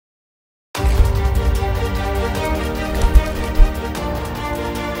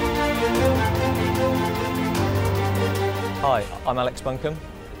I'm Alex Buncombe,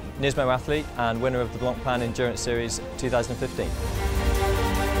 Nismo athlete and winner of the Blancpain Endurance Series 2015.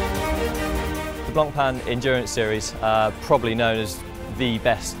 The Blancpain Endurance Series, probably known as the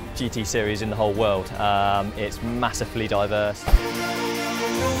best GT series in the whole world. It's massively diverse.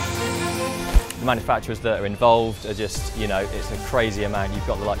 The manufacturers that are involved are just, it's a crazy amount. You've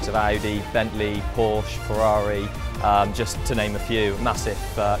got the likes of Audi, Bentley, Porsche, Ferrari, just to name a few. Massive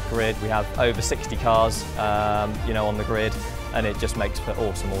grid. We have over 60 cars, on the grid, and it just makes for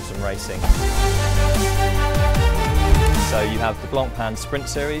awesome racing. So you have the Blancpain Sprint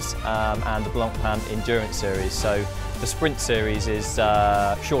Series and the Blancpain Endurance Series. So the Sprint Series is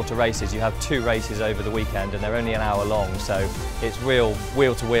shorter races. You have 2 races over the weekend and they're only an hour long, so it's real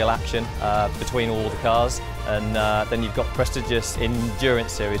wheel-to-wheel action between all the cars. And then you've got prestigious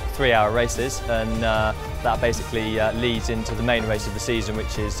Endurance Series, 3-hour races, and that basically leads into the main race of the season,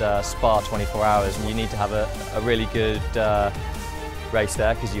 which is Spa 24 hours. And you need to have a really good race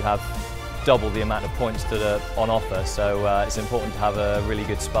there because you have double the amount of points that are on offer, so it's important to have a really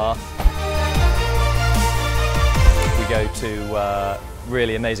good Spa. We go to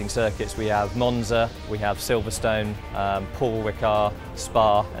really amazing circuits. We have Monza, we have Silverstone, Paul Ricard,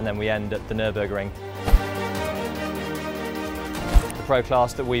 Spa, and then we end at the Nürburgring. The Pro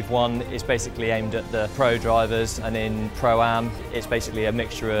class that we've won is basically aimed at the pro drivers, and in Pro-Am it's basically a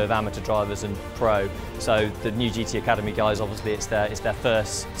mixture of amateur drivers and pro. So the new GT Academy guys, obviously it's their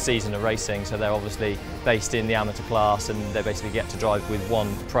first season of racing, so they're obviously based in the amateur class and they basically get to drive with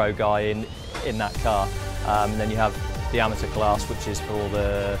one pro guy in that car. And then you have the amateur class, which is for all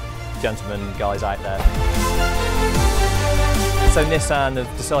the gentlemen guys out there. So Nissan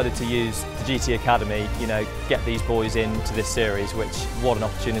have decided to use the GT Academy, get these boys into this series, which, what an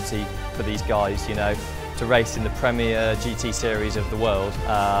opportunity for these guys, to race in the premier GT series of the world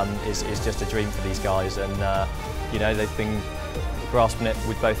is just a dream for these guys, and they've been grasping it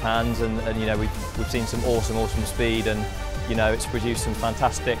with both hands, and we've seen some awesome speed, and it's produced some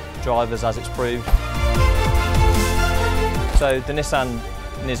fantastic drivers, as it's proved. So the Nissan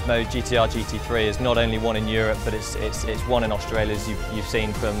Nismo GTR GT3 is not only one in Europe, but it's one in Australia, as you've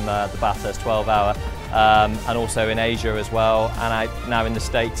seen from the Bathurst 12-hour, and also in Asia as well, and now in the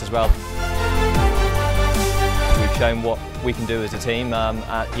States as well. We've shown what we can do as a team,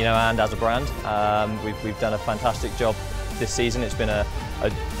 and as a brand. We've done a fantastic job this season. It's been a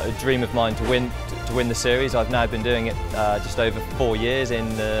dream of mine to win the series. I've now been doing it just over 4 years in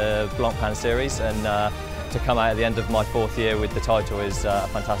the Blancpain series, and to come out at the end of my 4th year with the title is a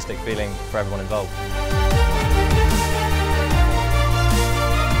fantastic feeling for everyone involved.